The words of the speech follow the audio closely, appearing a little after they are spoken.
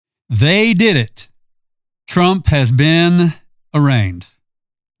They did it. Trump has been arraigned.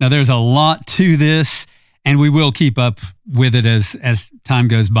 Now, there's a lot to this, and we will keep up with it as time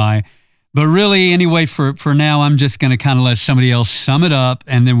goes by. But really, anyway, for now, I'm just going to kind of let somebody else sum it up,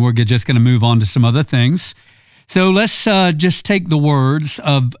 and then we're just going to move on to some other things. So let's just take the words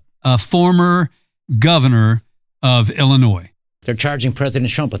of a former governor of Illinois. They're charging President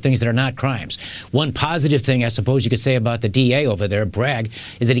Trump with things that are not crimes. One positive thing I suppose you could say about the DA over there, Bragg,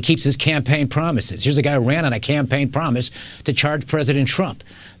 is that he keeps his campaign promises. Here's a guy who ran on a campaign promise to charge President Trump.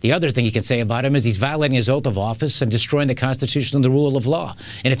 The other thing you can say about him is he's violating his oath of office and destroying the Constitution and the rule of law.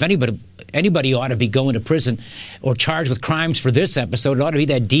 And if anybody ought to be going to prison or charged with crimes for this episode, it ought to be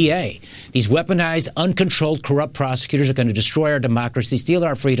that DA. These weaponized, uncontrolled, corrupt prosecutors are going to destroy our democracy, steal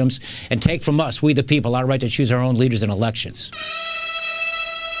our freedoms, and take from us, we the people, our right to choose our own leaders in elections.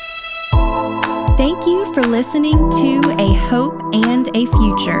 Thank you for listening to A Hope and a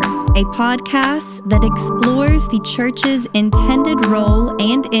Future, a podcast that explores the church's intended role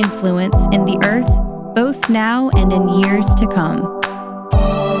and influence in the earth, both now and in years to come.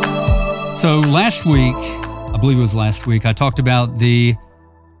 So last week, I believe it was last week, I talked about the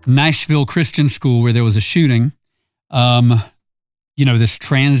Nashville Christian School where there was a shooting. This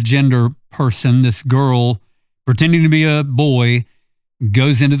transgender person, this girl pretending to be a boy,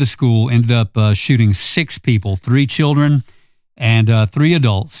 goes into the school, ended up shooting 6 people, 3 children and 3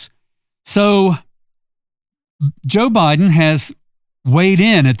 adults. So Joe Biden has weighed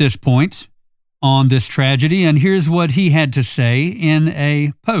in at this point on this tragedy, and here's what he had to say in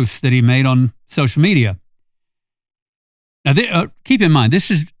a post that he made on social media. Now, keep in mind,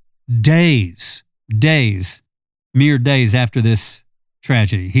 this is mere days after this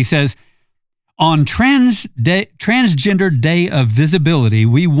tragedy. He says, on Transgender Day of Visibility,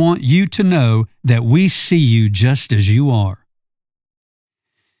 we want you to know that we see you just as you are.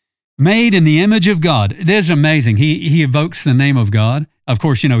 Made in the image of God. This is amazing. He evokes the name of God. Of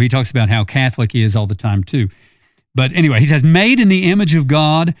course, he talks about how Catholic he is all the time too. But anyway, he says, made in the image of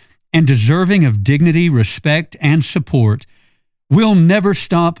God and deserving of dignity, respect, and support, we'll never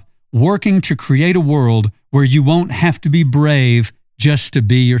stop working to create a world where you won't have to be brave just to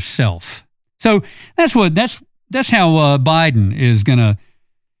be yourself. So that's how Biden is gonna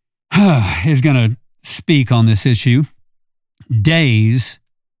speak on this issue days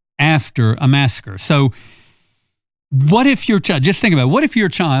after a massacre. So what if your child? Just think about it. What if your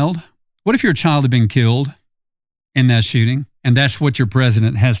child had been killed in that shooting, and that's what your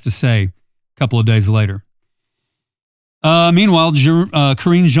president has to say a couple of days later? Meanwhile,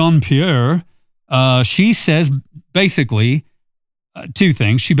 Karine Jean-Pierre, she says basically 2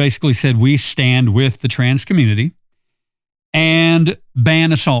 things. She basically said, we stand with the trans community and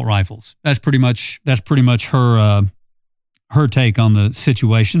ban assault rifles. That's pretty much her take on the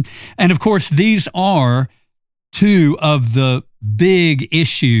situation. And of course, these are 2 of the big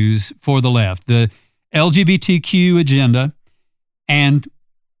issues for the left, the LGBTQ agenda and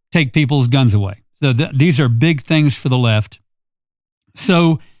take people's guns away. So these are big things for the left.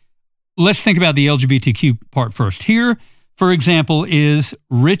 So let's think about the LGBTQ part first. Here, for example, is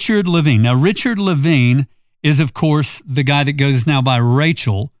Richard Levine. Now, Richard Levine is, of course, the guy that goes now by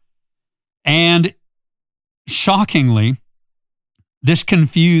Rachel. And shockingly, this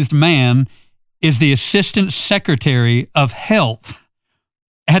confused man is the Assistant Secretary of Health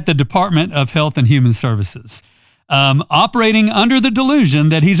at the Department of Health and Human Services, operating under the delusion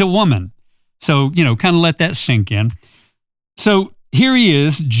that he's a woman. So, kind of let that sink in. So here he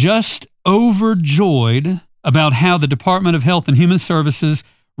is, just overjoyed about how the Department of Health and Human Services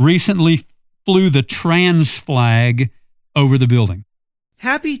recently flew the trans flag over the building.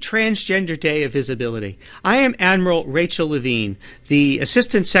 Happy Transgender Day of Visibility. I am Admiral Rachel Levine, the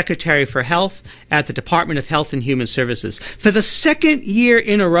Assistant Secretary for Health at the Department of Health and Human Services. For the 2nd year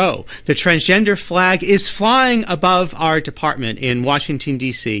in a row, the transgender flag is flying above our department in Washington,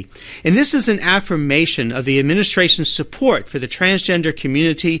 D.C. And this is an affirmation of the administration's support for the transgender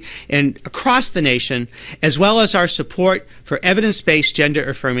community and across the nation, as well as our support for evidence-based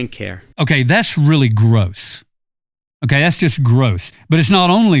gender-affirming care. Okay, that's really gross. Okay, that's just gross. But it's not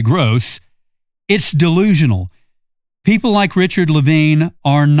only gross, it's delusional. People like Richard Levine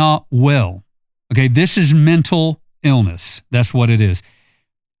are not well. Okay, this is mental illness. That's what it is.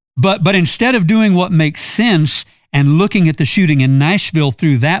 But instead of doing what makes sense and looking at the shooting in Nashville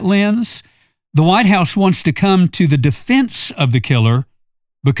through that lens, the White House wants to come to the defense of the killer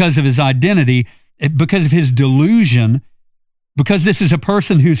because of his identity, because of his delusion, because this is a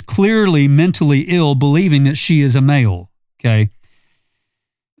person who's clearly mentally ill, believing that she is a male, okay?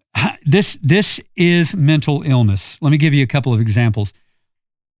 This is mental illness. Let me give you a couple of examples.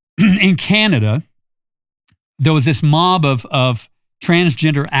 in Canada, there was this mob of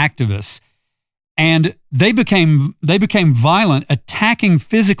transgender activists, and they became violent, attacking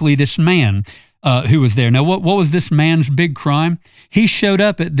physically this man who was there. Now, what was this man's big crime? He showed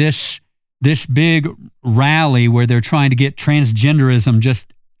up at this big rally where they're trying to get transgenderism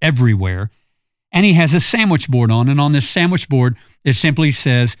just everywhere, and he has a sandwich board on, and on this sandwich board it simply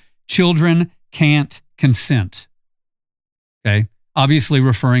says, "Children can't consent." Okay, obviously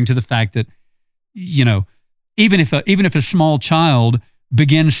referring to the fact that, you know, even if a small child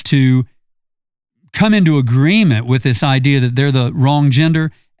begins to come into agreement with this idea that they're the wrong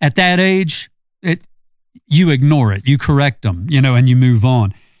gender at that age, you ignore it, you correct them, you know, and you move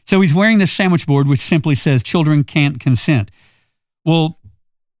on. So he's wearing this sandwich board which simply says, "Children can't consent." Well,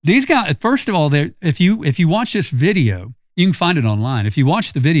 these guys, first of all, if you watch this video, you can find it online. If you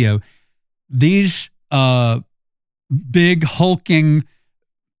watch the video, these big hulking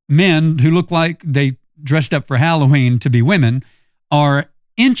men who look like they dressed up for Halloween to be women are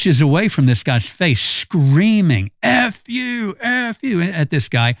inches away from this guy's face, screaming, F you, at this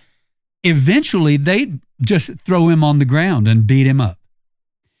guy. Eventually, they just throw him on the ground and beat him up.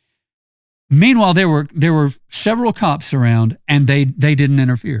 Meanwhile, there were several cops around, and they didn't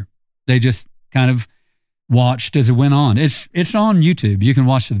interfere. They just kind of watched as it went on. It's on YouTube. You can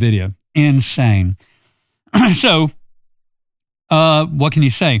watch the video. Insane. So, what can you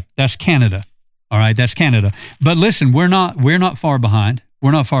say? That's Canada. All right, that's Canada. But listen, we're not far behind.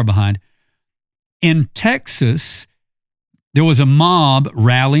 We're not far behind. In Texas, there was a mob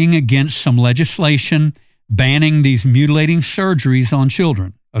rallying against some legislation banning these mutilating surgeries on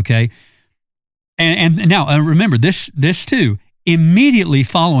children. Okay, and now remember this too. Immediately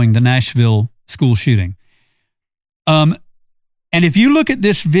following the Nashville school shooting, and if you look at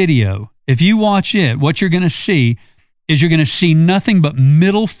this video, if you watch it, what you're going to see is you're going to see nothing but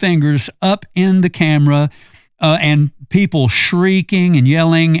middle fingers up in the camera, and people shrieking and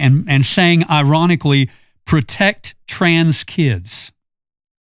yelling and saying, ironically, "Protect trans kids."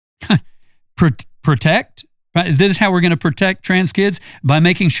 Protect? Right? This is how we're going to protect trans kids, by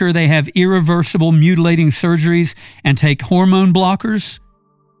making sure they have irreversible mutilating surgeries and take hormone blockers.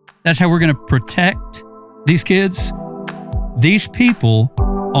 That's how we're going to protect these kids. These people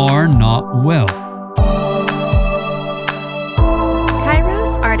are not well.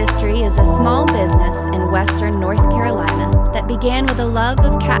 Artistry is a small business in western North Carolina that began with a love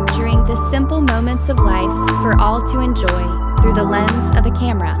of capturing the simple moments of life for all to enjoy through the lens of a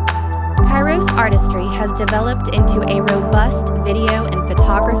camera. Kairos Artistry has developed into a robust video and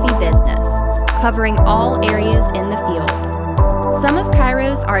photography business, covering all areas in the field. Some of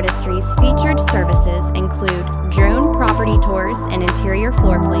Kairos Artistry's featured services include drone property tours and interior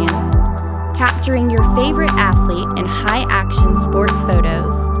floor plans, capturing your favorite athlete in high-action sports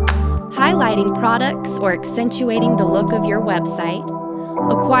photos, highlighting products or accentuating the look of your website,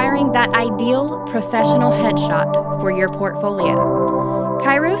 acquiring that ideal professional headshot for your portfolio.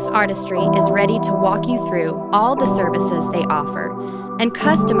 Kairos Artistry is ready to walk you through all the services they offer and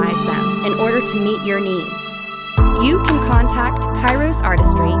customize them in order to meet your needs. You can contact Kairos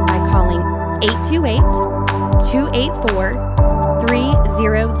Artistry by calling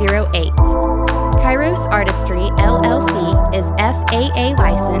 828-284-3008. Kairos Artistry, LLC is FAA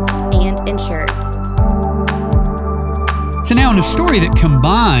licensed and insured. So now in a story that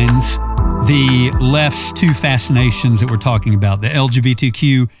combines the left's two fascinations that we're talking about, the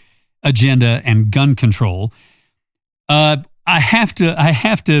LGBTQ agenda and gun control, I have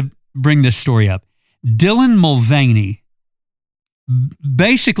to bring this story up. Dylan Mulvaney,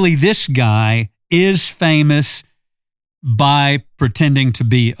 basically this guy is famous by pretending to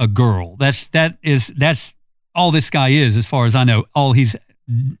be a girl. That's all this guy is, as far as I know, all he's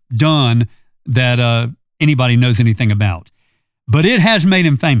done that anybody knows anything about. But it has made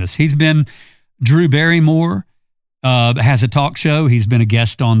him famous. He's been Drew Barrymore, has a talk show. He's been a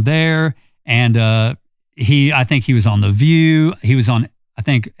guest on there, and I think he was on The View. He was on, I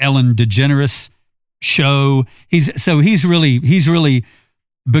think, Ellen DeGeneres' show. He's really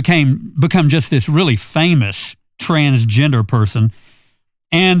become just this really famous transgender person.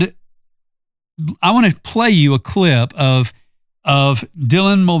 And I want to play you a clip of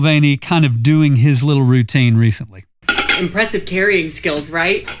Dylan Mulvaney kind of doing his little routine recently. Impressive carrying skills,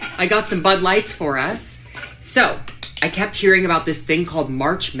 right? I got some Bud Lights for us. So, I kept hearing about this thing called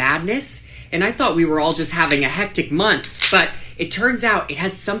March Madness, and I thought we were all just having a hectic month, but it turns out it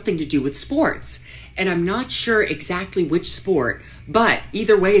has something to do with sports. And I'm not sure exactly which sport, but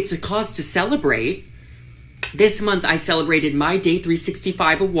either way, it's a cause to celebrate. This month, I celebrated my day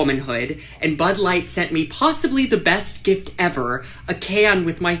 365 of womanhood, and Bud Light sent me possibly the best gift ever, a can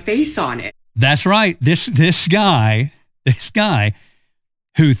with my face on it. That's right. This guy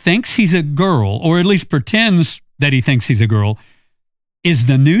who thinks he's a girl, or at least pretends that he thinks he's a girl, is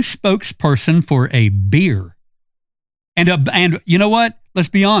the new spokesperson for a beer. And you know what? Let's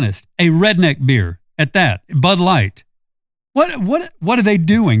be honest. A redneck beer at that. Bud Light. What are they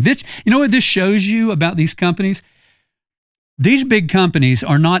doing? This, you know what this shows you about these companies? These big companies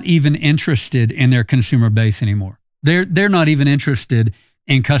are not even interested in their consumer base anymore. They're not even interested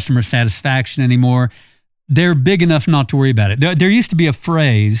in customer satisfaction anymore. They're big enough not to worry about it. There used to be a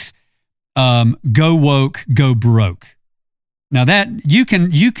phrase, go woke, go broke. Now that you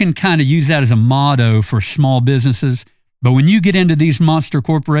can kind of use that as a motto for small businesses, but when you get into these monster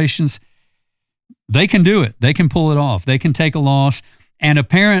corporations, they can do it. They can pull it off. They can take a loss. And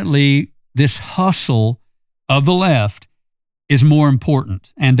apparently this hustle of the left is more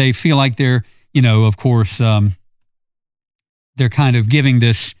important. And they feel like they're, of course, they're kind of giving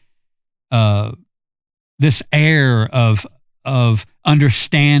this this air of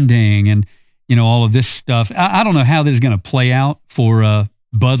understanding and, all of this stuff. I don't know how this is going to play out for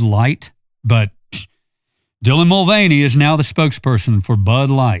Bud Light, but Dylan Mulvaney is now the spokesperson for Bud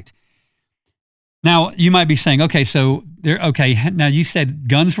Light. Now, you might be saying, okay, now you said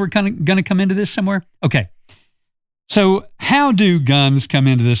guns were going to come into this somewhere? Okay. So how do guns come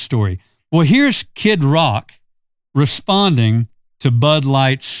into this story? Well, here's Kid Rock responding to Bud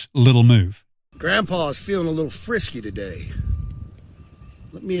Light's little move. Grandpa's feeling a little frisky today.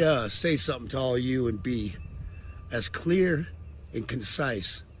 Let me say something to all you and be as clear and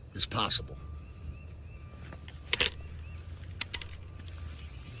concise as possible.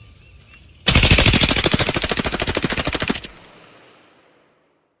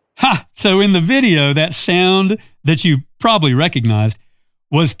 Ha! So in the video, that sound that you probably recognized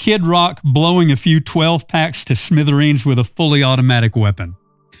was Kid Rock blowing a few 12 packs to smithereens with a fully automatic weapon.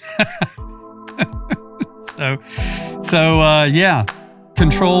 Yeah,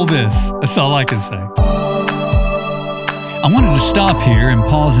 control this. That's all I can say. I wanted to stop here and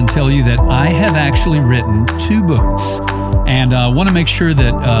pause and tell you that I have actually written 2 books. And I want to make sure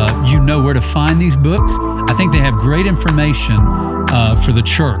that you know where to find these books. I think they have great information for the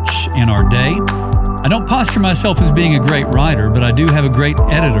church in our day. I don't posture myself as being a great writer, but I do have a great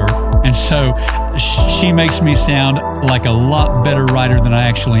editor. And so she makes me sound like a lot better writer than I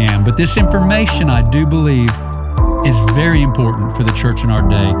actually am. But this information, I do believe, is very important for the church in our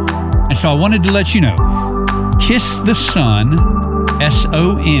day. And so I wanted to let you know, Kiss the Son,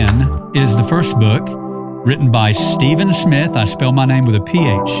 S-O-N, is the first book, written by Stephen Smith. I spell my name with a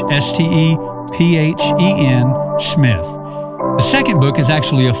P-H, S-T-E-P-H-E-N, Smith. The second book is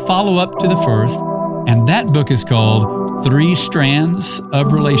actually a follow-up to the first, and that book is called 3 Strands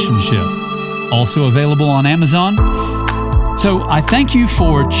of Relationship, also available on Amazon. So I thank you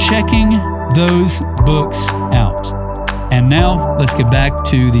for checking those books out. And now let's get back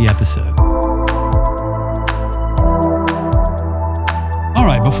to the episode. All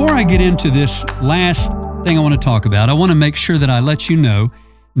right, before I get into this last thing I want to talk about, I want to make sure that I let you know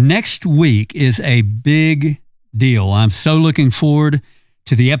next week is a big deal. I'm so looking forward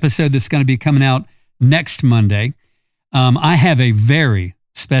to the episode that's going to be coming out next Monday. I have a very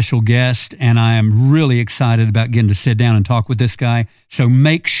special guest, and I am really excited about getting to sit down and talk with this guy. So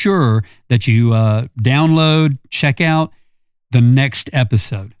make sure that you download, check out the next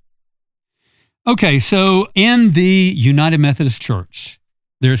episode. Okay, so in the United Methodist Church,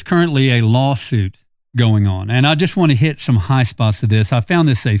 there's currently a lawsuit going on, and I just want to hit some high spots of this. I found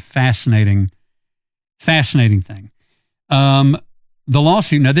this a fascinating thing. The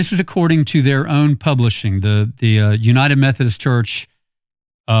lawsuit, now this is according to their own publishing, the United Methodist Church.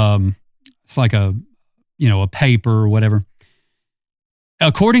 It's like a paper or whatever.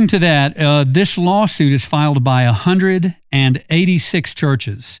 According to that, this lawsuit is filed by 186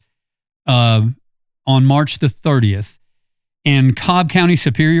 churches on March the 30th in Cobb County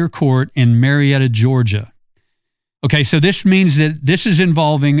Superior Court in Marietta, Georgia. Okay, so this means that this is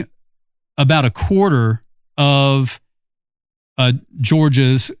involving about a quarter of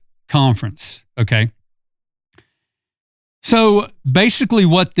Georgia's conference, okay? So basically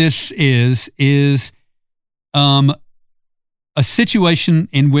what this is a situation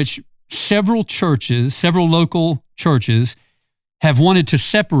in which several local churches have wanted to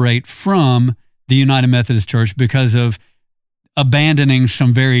separate from the United Methodist Church because of abandoning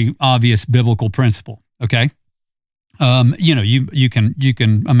some very obvious biblical principle, okay? You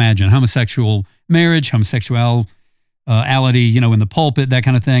can imagine homosexual marriage, homosexual in the pulpit, that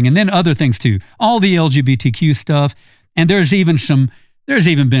kind of thing, and then other things too. All the LGBTQ stuff, and there's even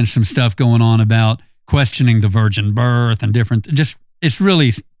been some stuff going on about questioning the virgin birth and different. It's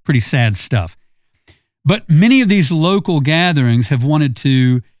really pretty sad stuff. But many of these local gatherings have wanted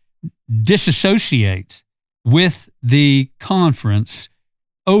to disassociate with the conference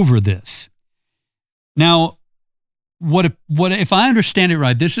over this. Now, what if I understand it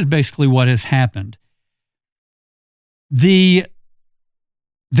right? This is basically what has happened. Their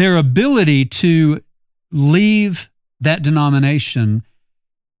ability to leave that denomination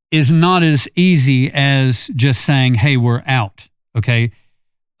is not as easy as just saying, "Hey, we're out." Okay.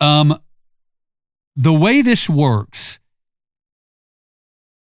 The way this works,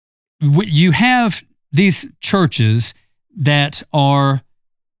 you have these churches that are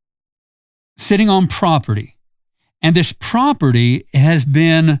sitting on property, and this property has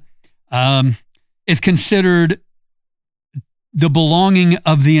been is considered the belonging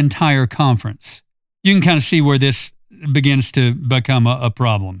of the entire conference. You can kind of see where this begins to become a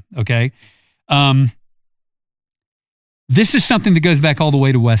problem. Okay, this is something that goes back all the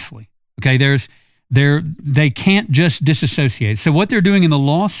way to Wesley. Okay, they can't just disassociate. So what they're doing in the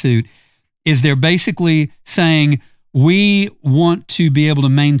lawsuit is they're basically saying, we want to be able to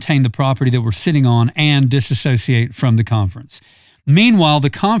maintain the property that we're sitting on and disassociate from the conference. Meanwhile, the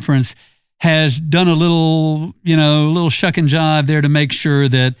conference has done a little shuck and jive there to make sure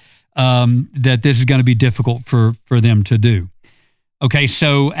that that this is going to be difficult for them to do. Okay,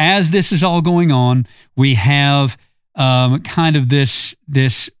 so as this is all going on, we have kind of this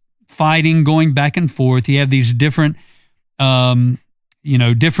fighting going back and forth. You have these different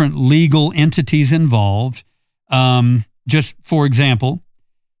different legal entities involved. Just for example,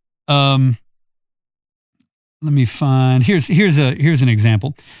 let me find, here's an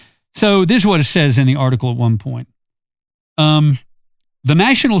example. So this is what it says in the article at one point. The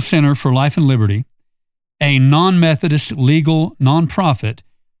National Center for Life and Liberty, a non-Methodist legal nonprofit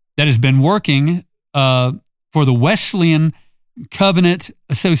that has been working for the Wesleyan Covenant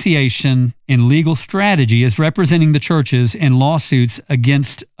Association in legal strategy, is representing the churches in lawsuits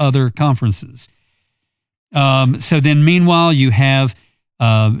against other conferences. So then meanwhile, you have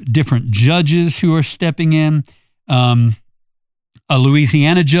different judges who are stepping in. A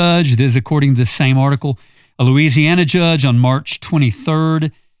Louisiana judge, this is according to the same article, a Louisiana judge on March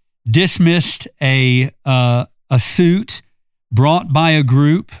 23rd dismissed a suit brought by a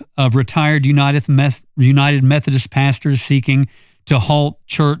group of retired United Methodist pastors seeking to halt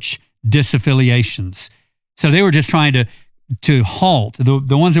church disaffiliations. So they were just trying to halt.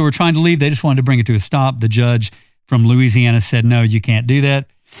 The ones that were trying to leave, they just wanted to bring it to a stop. The judge from Louisiana said, no, you can't do that.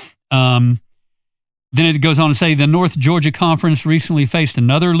 Then it goes on to say the North Georgia Conference recently faced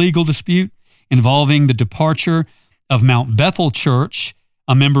another legal dispute involving the departure of Mount Bethel Church,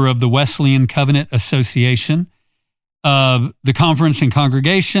 a member of the Wesleyan Covenant Association. The conference and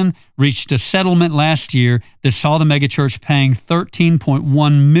congregation reached a settlement last year that saw the megachurch paying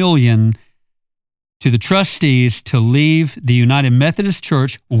 $13.1 million to the trustees to leave the United Methodist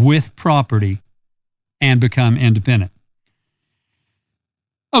Church with property and become independent.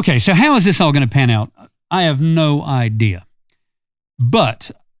 Okay, so how is this all going to pan out? I have no idea.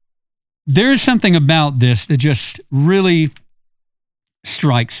 But there is something about this that just really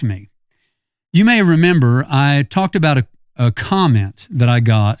strikes me. You may remember I talked about a comment that I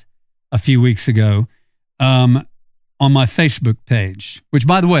got a few weeks ago on my Facebook page, which,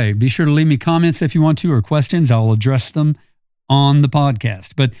 by the way, be sure to leave me comments if you want to or questions. I'll address them on the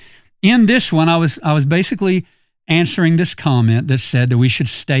podcast. But in this one, I was basically answering this comment that said that we should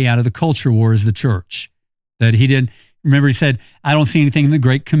stay out of the culture war as the church. That he said, I don't see anything in the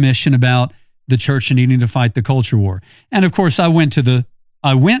Great Commission about the church needing to fight the culture war. And of course, I went to the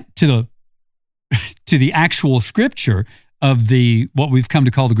actual scripture of what we've come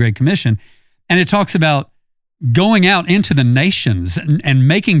to call the Great Commission, and it talks about going out into the nations and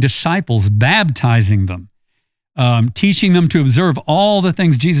making disciples, baptizing them, teaching them to observe all the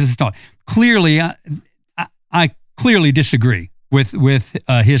things Jesus has taught. Clearly, I clearly disagree with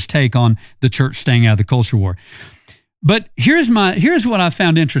his take on the church staying out of the culture war. But here's what I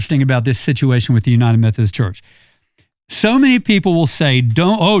found interesting about this situation with the United Methodist Church. So many people will say,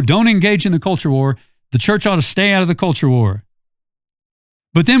 don't engage in the culture war. The church ought to stay out of the culture war.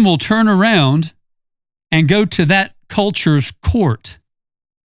 But then we'll turn around and go to that culture's court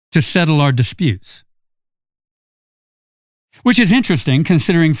to settle our disputes. Which is interesting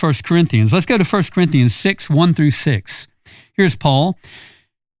considering 1 Corinthians. Let's go to 1 Corinthians 6, 1 through 6. Here's Paul.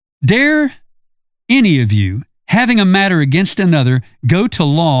 Dare any of you, having a matter against another, go to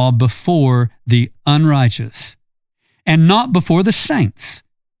law before the unrighteous, and not before the saints.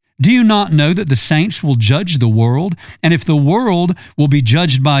 Do you not know that the saints will judge the world? And if the world will be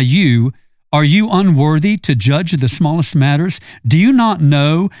judged by you, are you unworthy to judge the smallest matters? Do you not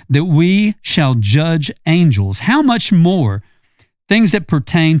know that we shall judge angels? How much more things that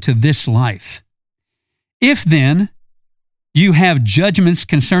pertain to this life? If then you have judgments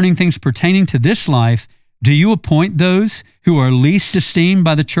concerning things pertaining to this life, do you appoint those who are least esteemed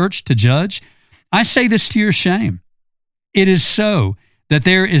by the church to judge? I say this to your shame. It is so that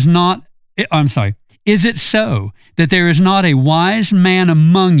there is not, is it so that there is not a wise man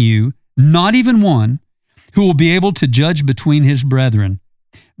among you, not even one, who will be able to judge between his brethren?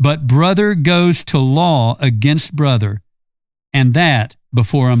 But brother goes to law against brother, and that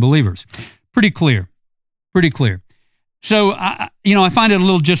before unbelievers. Pretty clear. So, I find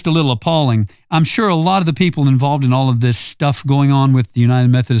it just a little appalling. I'm sure a lot of the people involved in all of this stuff going on with the United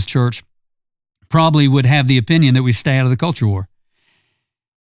Methodist Church probably would have the opinion that we stay out of the culture war.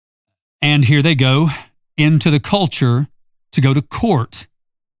 And here they go into the culture to go to court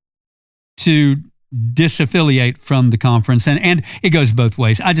to disaffiliate from the conference. And it goes both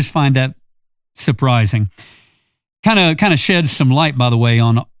ways. I just find that surprising. Kind of sheds some light, by the way,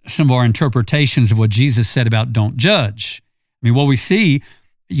 on some of our interpretations of what Jesus said about don't judge. I mean, what we see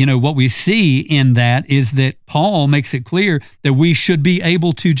in that is that Paul makes it clear that we should be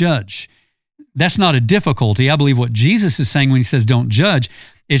able to judge. That's not a difficulty. I believe what Jesus is saying when he says don't judge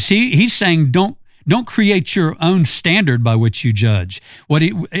is he's saying don't create your own standard by which you judge.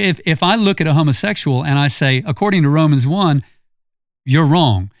 If I look at a homosexual and I say, according to Romans 1, you're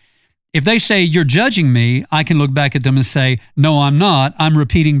wrong. If they say you're judging me, I can look back at them and say, no, I'm not. I'm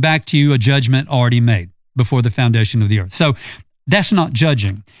repeating back to you a judgment already made before the foundation of the earth. So that's not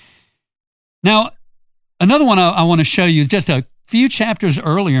judging. Now, another one I want to show you is just a few chapters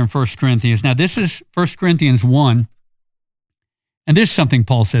earlier in 1 Corinthians. Now, this is 1 Corinthians 1. And this is something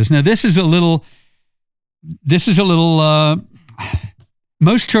Paul says. Now, this is a little,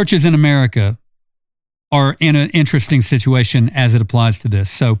 most churches in America are in an interesting situation as it applies to this.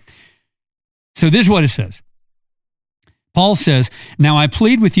 So this is what it says. Paul says, now I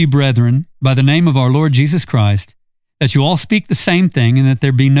plead with you, brethren, by the name of our Lord Jesus Christ, that you all speak the same thing and that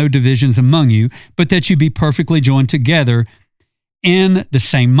there be no divisions among you, but that you be perfectly joined together in the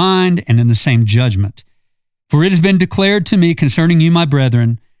same mind and in the same judgment. For it has been declared to me concerning you, my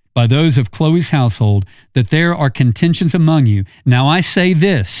brethren, by those of Chloe's household, that there are contentions among you. Now I say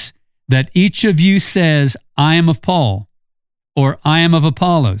this, that each of you says, I am of Paul, or I am of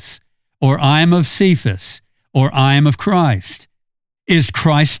Apollos, or I am of Cephas, or I am of Christ. Is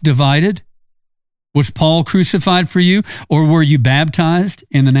Christ divided? Was Paul crucified for you, or were you baptized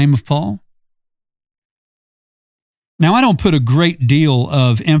in the name of Paul? Now, I don't put a great deal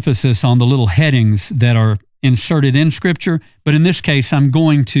of emphasis on the little headings that are inserted in Scripture, but in this case, I'm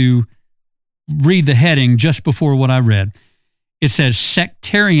going to read the heading just before what I read. It says,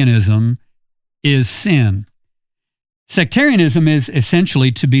 sectarianism is sin. Sectarianism is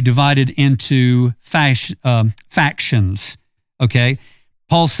essentially to be divided into factions, okay?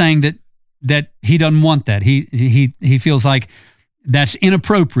 Paul's saying that he doesn't want that. He feels like that's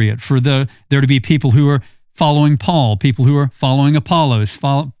inappropriate for there to be people who are following Paul, people who are following Apollos,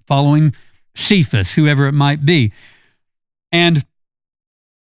 following Cephas, whoever it might be. And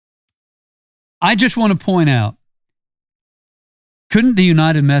I just want to point out, couldn't the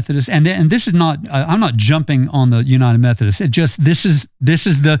United Methodist, and this is not, I'm not jumping on the United Methodist, this is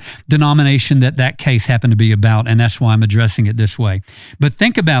the denomination that case happened to be about, and that's why I'm addressing it this way. But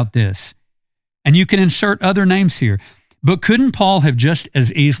think about this, and you can insert other names here, but couldn't Paul have just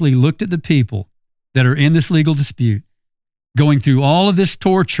as easily looked at the people that are in this legal dispute, going through all of this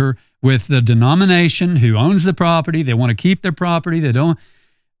torture with the denomination who owns the property, they want to keep their property, they don't,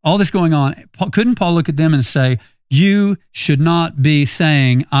 all this going on, couldn't Paul look at them and say, you should not be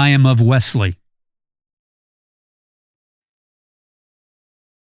saying, I am of Wesley.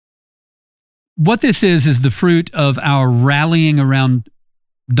 What this is the fruit of our rallying around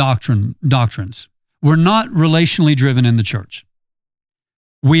doctrines. We're not relationally driven in the church.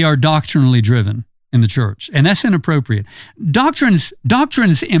 We are doctrinally driven in the church, and that's inappropriate. Doctrine's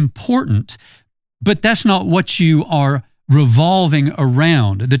important, but that's not what you are revolving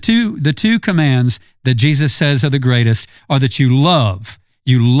around. The two commands that Jesus says are the greatest are that you love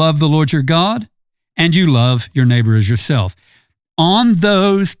the Lord your God, and you love your neighbor as yourself. On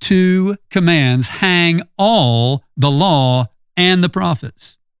those two commands hang all the law and the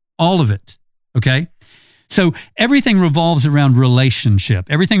prophets, all of it, okay? So everything revolves around relationship.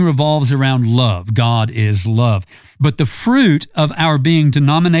 Everything revolves around love. God is love. But the fruit of our being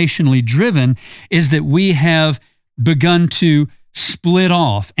denominationally driven is that we have begun to split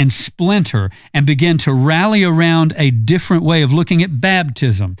off and splinter and begin to rally around a different way of looking at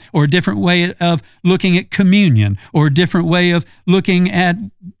baptism, or a different way of looking at communion, or a different way of looking at,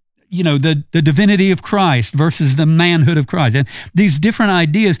 the divinity of Christ versus the manhood of Christ, and these different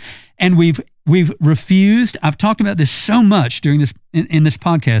ideas. And we've refused. I've talked about this so much during this in this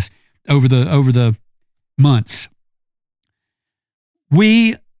podcast over the months.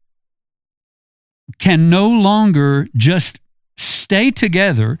 We can no longer just stay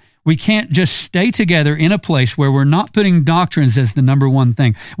together. We can't just stay together in a place where we're not putting doctrines as the number one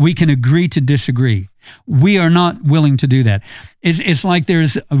thing. We can agree to disagree. We are not willing to do that. It's like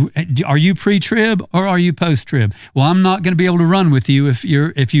are you pre-trib or are you post-trib? Well, I'm not going to be able to run with you if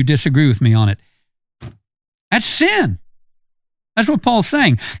you disagree with me on it. That's sin. That's what Paul's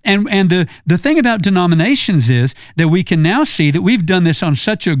saying. And the thing about denominations is that we can now see that we've done this on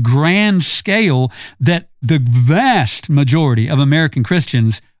such a grand scale that the vast majority of American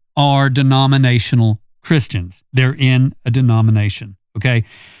Christians are denominational Christians. They're in a denomination, okay?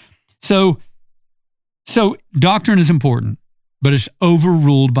 So doctrine is important, but it's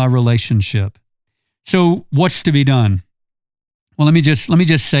overruled by relationship. So what's to be done? Well, let me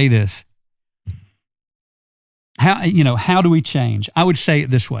just say this. How do we change? I would say it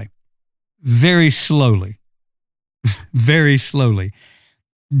this way. Very slowly. Very slowly.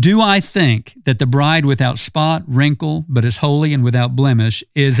 Do I think that the bride without spot, wrinkle, but is holy and without blemish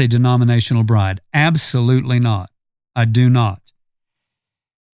is a denominational bride? Absolutely not. I do not.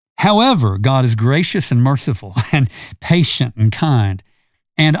 However, God is gracious and merciful and patient and kind.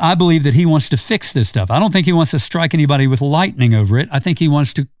 And I believe that he wants to fix this stuff. I don't think he wants to strike anybody with lightning over it. I think he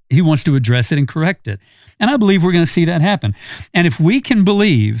wants to address it and correct it. And I believe we're going to see that happen. And if we can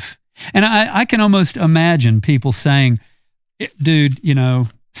believe, and I can almost imagine people saying, dude,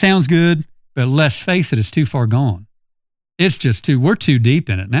 sounds good, but let's face it, it's too far gone. It's just we're too deep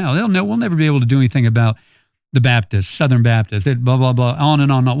in it now. We'll never be able to do anything about the Baptists, Southern Baptists, blah, blah, blah, on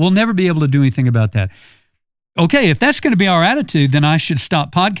and on and on. We'll never be able to do anything about that. Okay, if that's going to be our attitude, then I should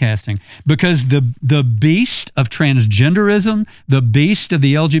stop podcasting, because the beast of transgenderism, the beast of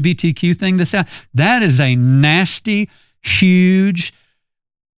the LGBTQ thing, that is a nasty, huge,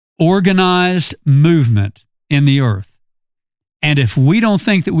 organized movement in the earth. And if we don't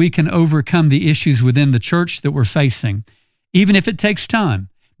think that we can overcome the issues within the church that we're facing, even if it takes time,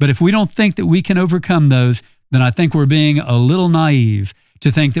 but if we don't think that we can overcome those, then I think we're being a little naive to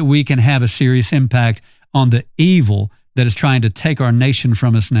think that we can have a serious impact on the evil that is trying to take our nation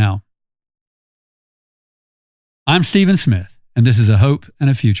from us now. I'm Stephen Smith, and this is A Hope and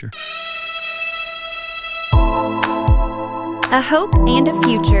a Future. A Hope and a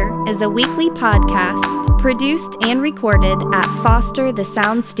Future is a weekly podcast produced and recorded at Foster the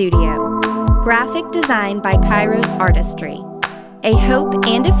Sound Studio. Graphic design by Kairos Artistry. A Hope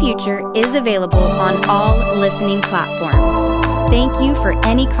and a Future is available on all listening platforms. Thank you for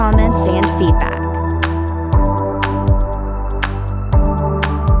any comments and feedback.